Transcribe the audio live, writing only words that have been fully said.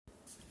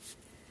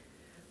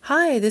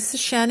Hi, this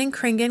is Shannon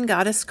Kringen,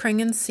 Goddess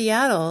Kring in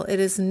Seattle. It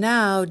is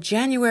now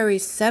January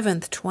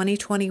 7th,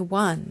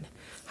 2021.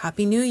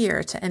 Happy New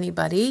Year to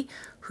anybody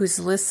who's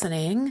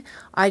listening.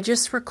 I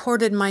just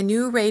recorded my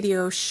new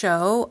radio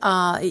show.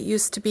 It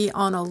used to be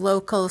on a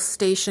local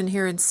station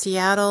here in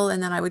Seattle,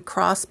 and then I would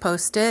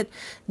cross-post it.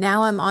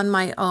 Now I'm on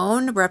my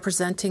own,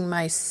 representing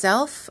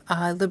myself,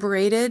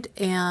 liberated,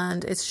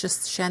 and it's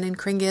just Shannon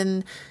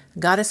Kringen,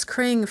 Goddess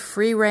Kring,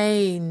 free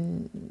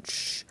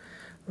range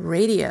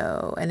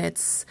radio, and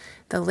it's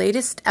the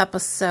latest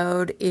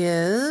episode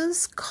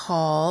is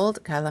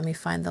called, God, let me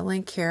find the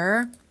link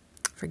here.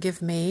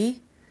 Forgive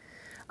me.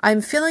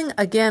 I'm feeling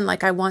again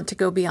like I want to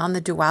go beyond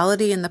the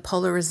duality and the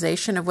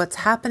polarization of what's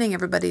happening.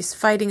 Everybody's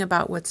fighting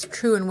about what's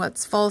true and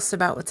what's false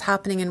about what's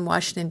happening in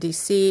Washington,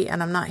 D.C.,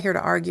 and I'm not here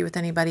to argue with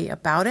anybody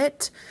about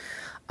it.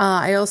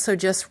 I also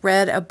just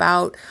read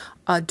about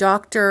a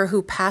doctor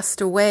who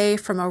passed away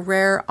from a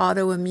rare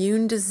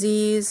autoimmune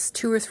disease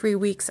 2 or 3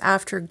 weeks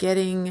after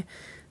getting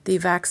the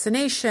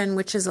vaccination,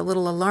 which is a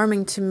little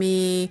alarming to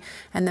me.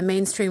 And the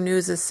mainstream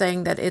news is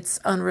saying that it's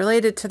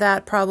unrelated to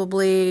that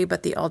probably,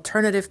 but the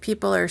alternative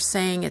people are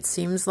saying it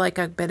seems like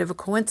a bit of a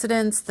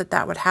coincidence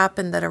that would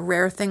happen, that a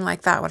rare thing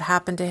like that would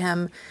happen to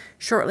him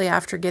shortly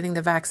after getting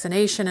the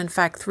vaccination. In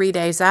fact, 3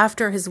 days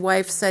after, his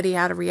wife said he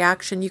had a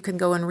reaction. You can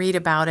go and read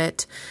about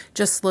it.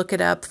 Just look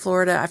it up.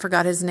 Florida, I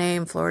forgot his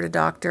name, Florida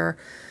doctor,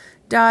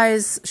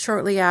 dies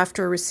shortly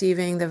after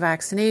receiving the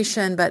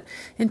vaccination. But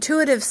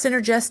Intuitive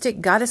Synergistic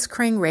Goddess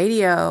Kring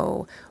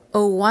Radio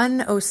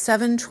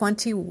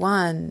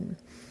 010721.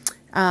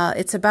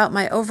 It's about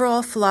my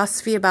overall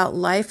philosophy about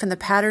life and the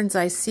patterns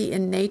I see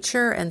in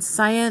nature and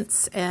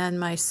science and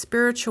my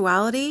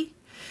spirituality.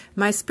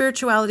 My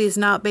spirituality is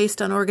not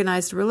based on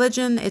organized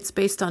religion. It's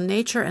based on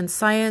nature and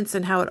science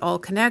and how it all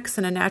connects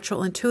in a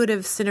natural,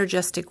 intuitive,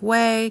 synergistic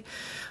way,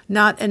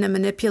 not in a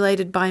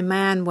manipulated by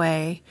man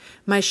way.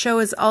 My show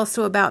is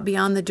also about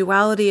beyond the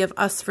duality of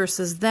us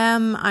versus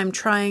them. I'm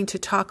trying to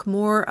talk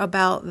more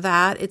about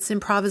that. It's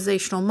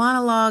improvisational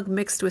monologue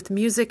mixed with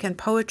music and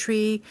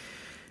poetry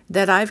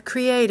that I've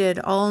created,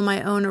 all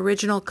my own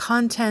original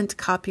content,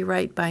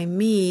 copyright by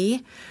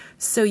me.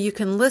 So you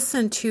can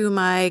listen to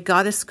my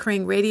Goddess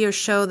Kring radio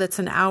show that's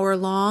an hour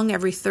long.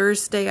 Every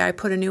Thursday I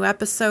put a new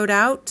episode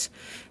out,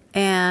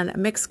 and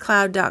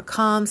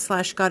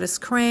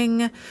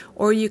mixcloud.com/goddesskring,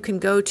 or you can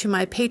go to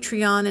my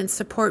Patreon and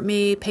support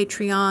me,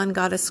 Patreon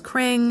Goddess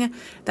Kring.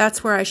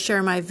 That's where I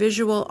share my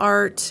visual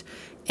art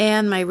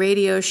and my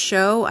radio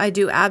show. I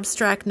do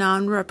abstract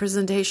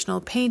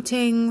non-representational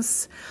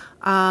paintings.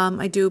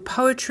 I do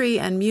poetry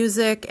and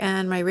music,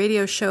 and my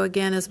radio show,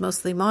 again, is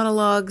mostly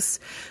monologues.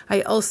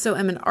 I also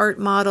am an art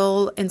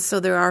model, and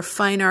so there are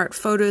fine art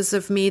photos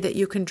of me that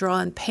you can draw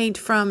and paint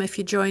from if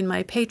you join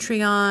my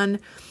Patreon.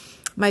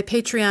 My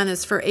Patreon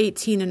is for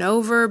 18 and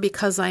over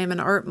because I am an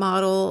art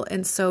model,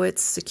 and so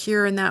it's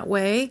secure in that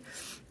way.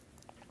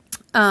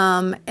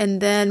 And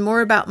then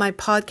more about my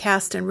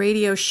podcast and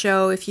radio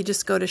show, if you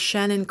just go to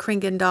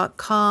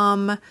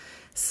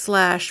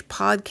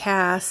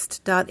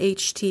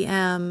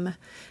shannonkringen.com/podcast.htm,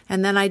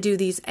 and then I do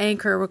these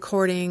anchor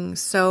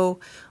recordings. So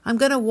I'm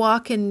going to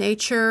walk in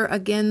nature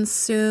again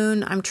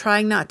soon. I'm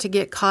trying not to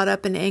get caught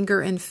up in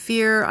anger and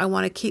fear. I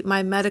want to keep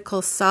my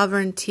medical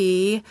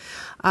sovereignty.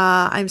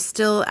 I'm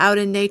still out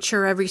in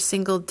nature every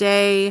single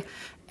day,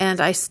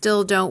 and I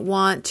still don't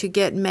want to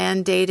get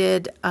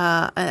mandated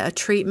a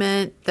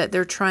treatment that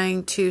they're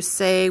trying to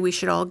say we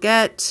should all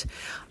get.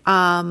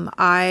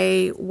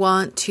 I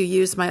want to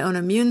use my own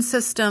immune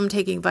system,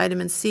 taking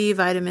vitamin C,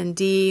 vitamin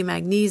D,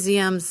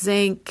 magnesium,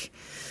 zinc,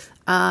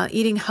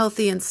 eating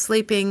healthy and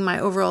sleeping, my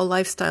overall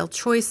lifestyle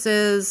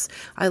choices.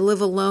 I live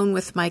alone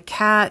with my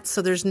cat,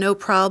 so there's no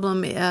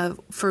problem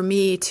for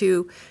me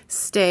to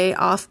stay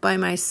off by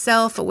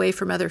myself, away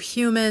from other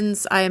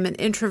humans. I am an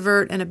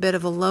introvert and a bit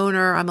of a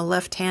loner. I'm a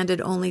left-handed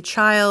only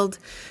child.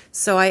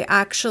 So I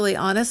actually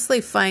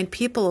honestly find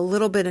people a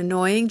little bit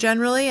annoying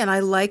generally, and I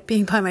like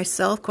being by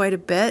myself quite a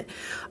bit.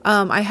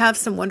 I have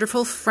some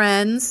wonderful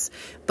friends,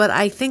 but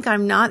I think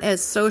I'm not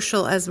as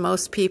social as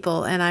most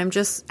people, and I'm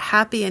just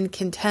happy and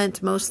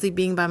content mostly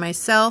being by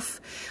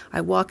myself.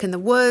 I walk in the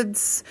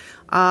woods.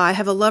 I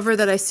have a lover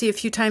that I see a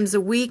few times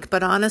a week,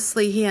 but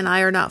honestly, he and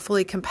I are not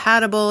fully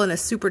compatible in a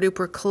super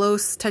duper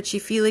close,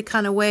 touchy-feely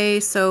kind of way.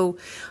 So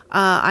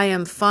I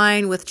am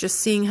fine with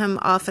just seeing him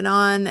off and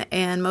on,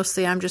 and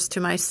mostly I'm just to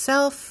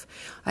myself.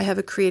 I have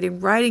a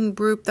creative writing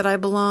group that I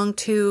belong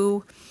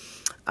to.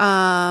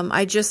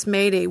 I just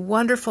made a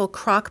wonderful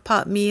crock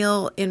pot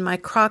meal in my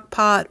crock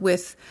pot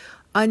with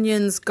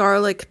onions,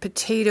 garlic,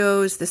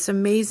 potatoes, this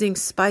amazing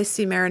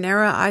spicy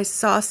marinara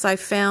sauce I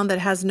found that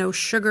has no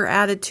sugar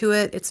added to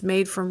it. It's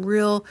made from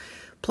real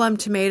plum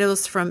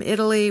tomatoes from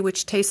Italy,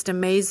 which taste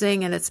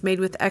amazing, and it's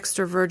made with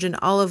extra virgin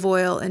olive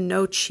oil and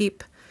no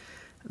cheap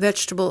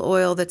vegetable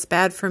oil that's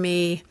bad for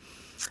me.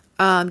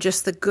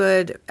 Just the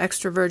good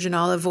extra virgin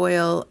olive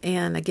oil,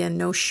 and again,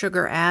 no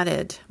sugar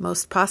added.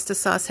 Most pasta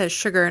sauce has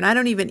sugar, and I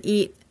don't even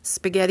eat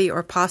spaghetti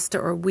or pasta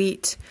or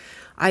wheat.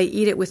 I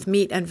eat it with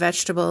meat and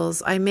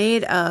vegetables.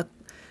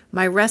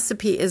 My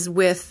recipe is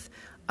with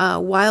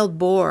wild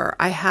boar.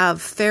 I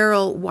have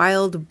feral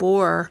wild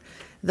boar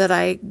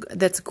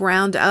that's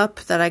ground up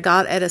that I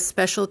got at a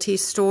specialty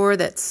store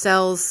that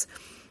sells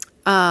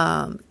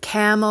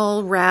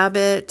camel,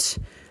 rabbit,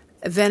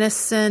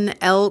 venison,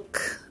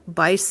 elk,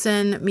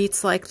 bison,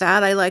 meats like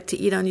that. I like to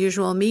eat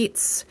unusual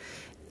meats.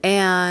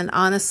 And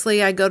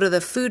honestly, I go to the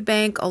food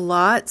bank a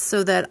lot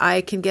so that I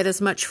can get as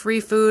much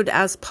free food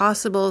as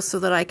possible so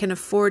that I can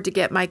afford to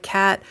get my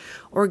cat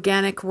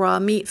organic raw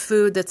meat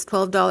food that's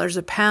 $12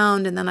 a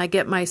pound. And then I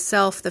get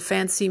myself the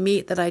fancy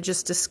meat that I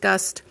just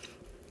discussed,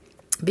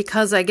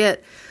 because I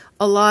get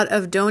a lot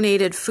of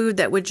donated food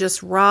that would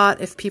just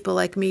rot if people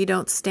like me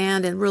don't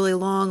stand in really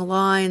long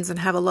lines and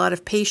have a lot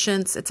of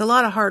patience. It's a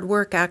lot of hard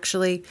work,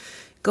 actually,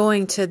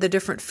 going to the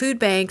different food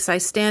banks. I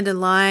stand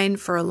in line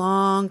for a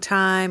long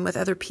time with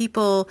other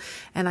people,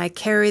 and I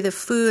carry the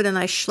food and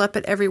I schlep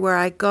it everywhere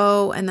I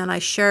go, and then I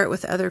share it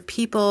with other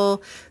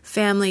people,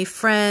 family,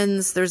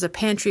 friends. There's a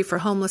pantry for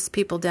homeless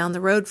people down the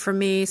road from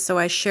me, so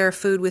I share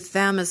food with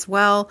them as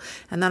well.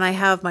 And then I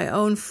have my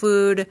own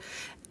food,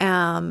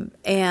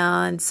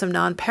 and some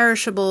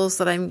non-perishables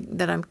that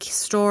I'm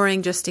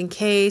storing just in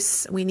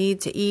case we need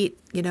to eat,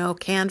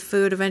 canned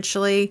food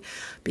eventually,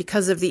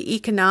 because of the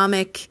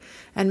economic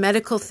and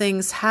medical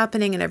things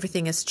happening, and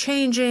everything is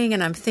changing.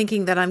 And I'm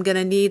thinking that I'm going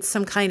to need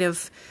some kind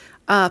of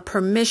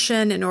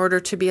permission in order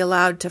to be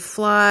allowed to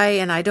fly.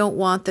 And I don't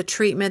want the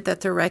treatment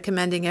that they're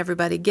recommending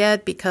everybody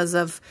get, because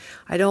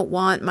I don't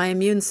want my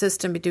immune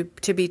system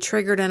to be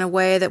triggered in a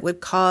way that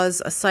would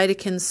cause a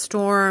cytokine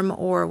storm,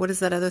 or what is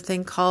that other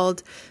thing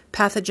called?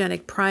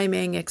 Pathogenic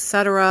priming,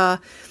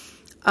 etc.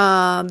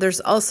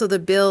 There's also the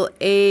bill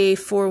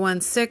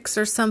A416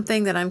 or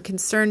something that I'm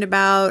concerned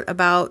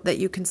about that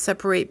you can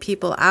separate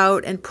people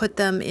out and put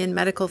them in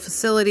medical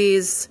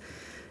facilities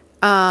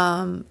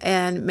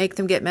and make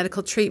them get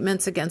medical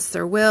treatments against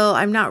their will.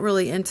 I'm not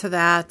really into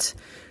that.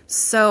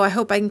 So I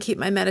hope I can keep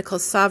my medical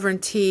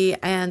sovereignty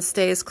and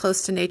stay as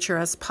close to nature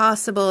as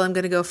possible. I'm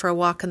going to go for a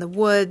walk in the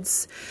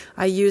woods.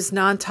 I use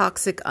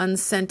non-toxic,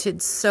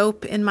 unscented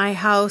soap in my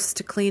house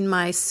to clean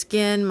my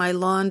skin, my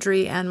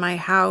laundry, and my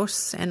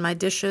house and my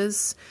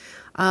dishes.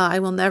 I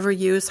will never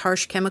use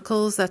harsh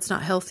chemicals. That's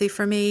not healthy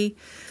for me.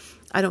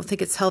 I don't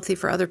think it's healthy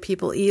for other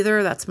people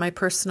either. That's my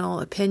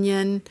personal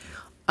opinion.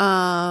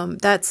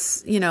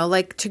 That's,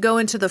 like to go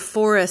into the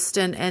forest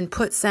and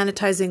put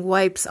sanitizing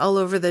wipes all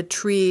over the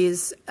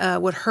trees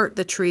would hurt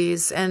the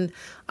trees. And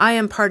I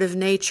am part of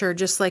nature,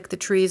 just like the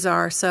trees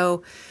are.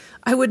 So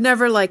I would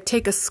never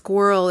take a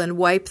squirrel and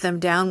wipe them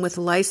down with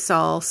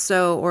Lysol. Or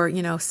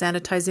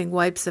sanitizing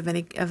wipes of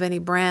any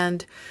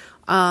brand.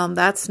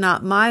 That's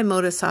not my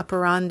modus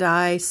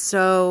operandi.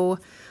 So,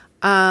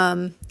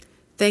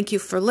 thank you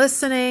for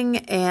listening,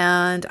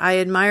 and I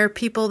admire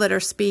people that are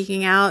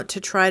speaking out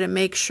to try to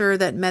make sure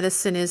that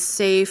medicine is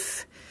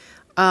safe.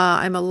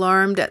 I'm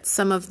alarmed at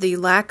some of the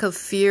lack of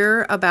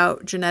fear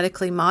about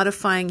genetically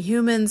modifying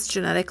humans,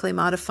 genetically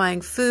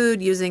modifying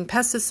food, using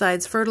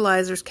pesticides,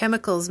 fertilizers,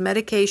 chemicals,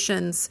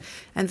 medications,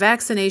 and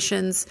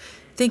vaccinations,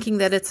 thinking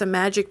that it's a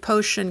magic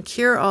potion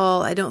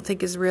cure-all. I don't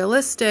think is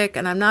realistic,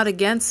 and I'm not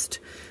against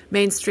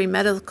mainstream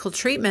medical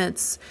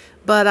treatments,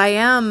 but I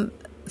am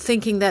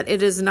thinking that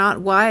it is not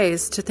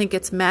wise to think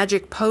it's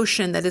magic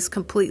potion that is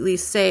completely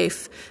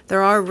safe.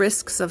 There are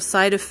risks of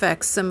side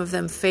effects, some of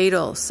them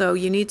fatal. So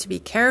you need to be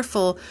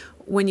careful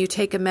when you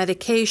take a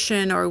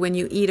medication or when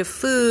you eat a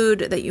food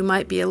that you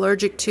might be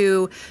allergic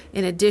to.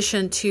 In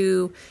addition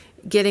to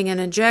getting an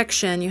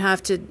injection, you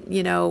have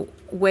to,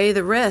 weigh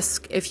the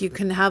risk. If you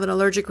can have an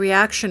allergic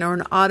reaction or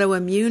an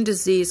autoimmune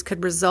disease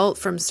could result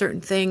from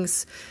certain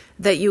things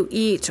that you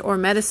eat or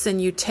medicine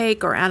you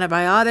take, or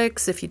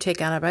antibiotics. If you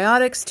take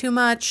antibiotics too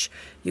much,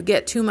 you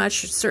get too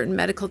much certain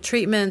medical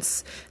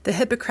treatments. The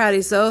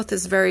Hippocratic Oath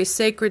is very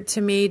sacred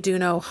to me. Do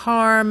no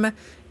harm.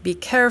 Be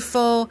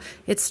careful.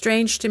 It's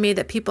strange to me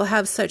that people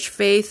have such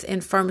faith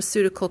in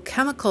pharmaceutical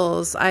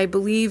chemicals. I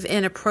believe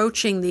in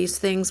approaching these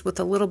things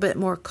with a little bit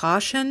more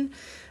caution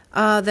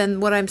than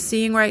what I'm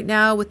seeing right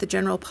now with the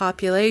general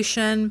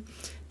population.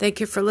 Thank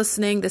you for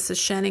listening. This is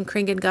Shannon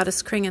Kringen,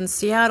 Goddess Kring in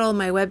Seattle.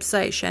 My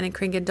website,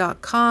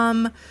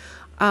 shannonkringen.com.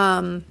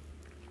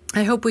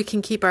 I hope we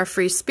can keep our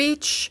free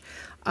speech.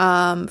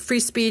 Free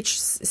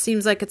speech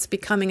seems like it's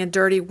becoming a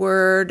dirty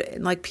word,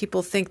 like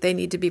people think they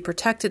need to be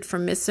protected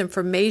from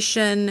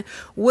misinformation.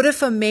 What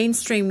if a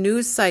mainstream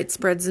news site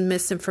spreads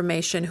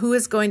misinformation? Who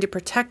is going to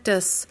protect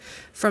us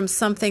from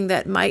something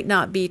that might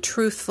not be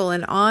truthful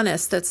and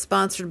honest, that's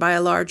sponsored by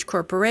a large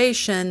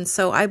corporation?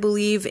 So I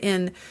believe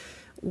in,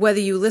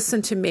 whether you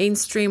listen to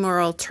mainstream or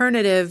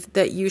alternative,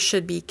 that you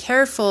should be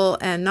careful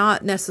and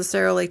not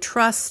necessarily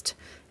trust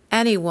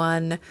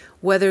anyone,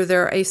 whether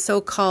they're a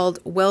so-called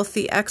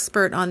wealthy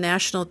expert on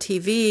national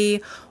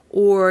TV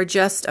or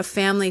just a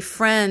family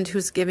friend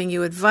who's giving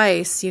you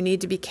advice. You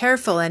need to be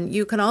careful. And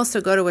you can also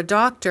go to a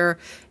doctor,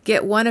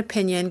 get one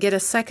opinion, get a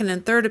second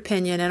and third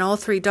opinion, and all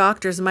three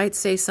doctors might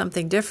say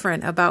something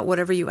different about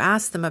whatever you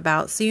ask them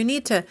about. So you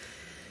need to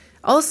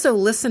also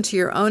listen to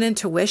your own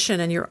intuition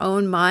and your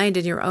own mind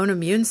and your own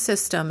immune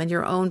system and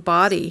your own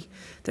body.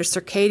 their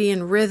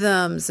circadian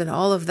rhythms and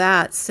all of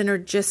that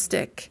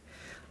synergistic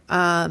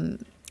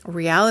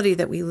reality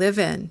that we live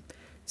in.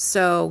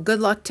 So good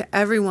luck to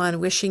everyone.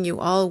 Wishing you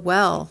all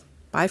well.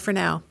 Bye for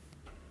now.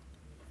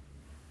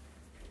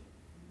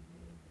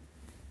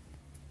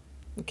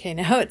 Okay,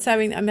 now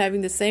I'm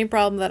having the same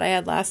problem that I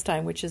had last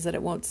time, which is that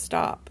it won't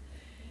stop.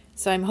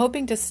 So I'm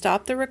hoping to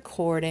stop the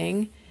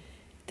recording.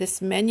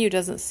 This menu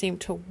doesn't seem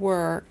to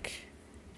work.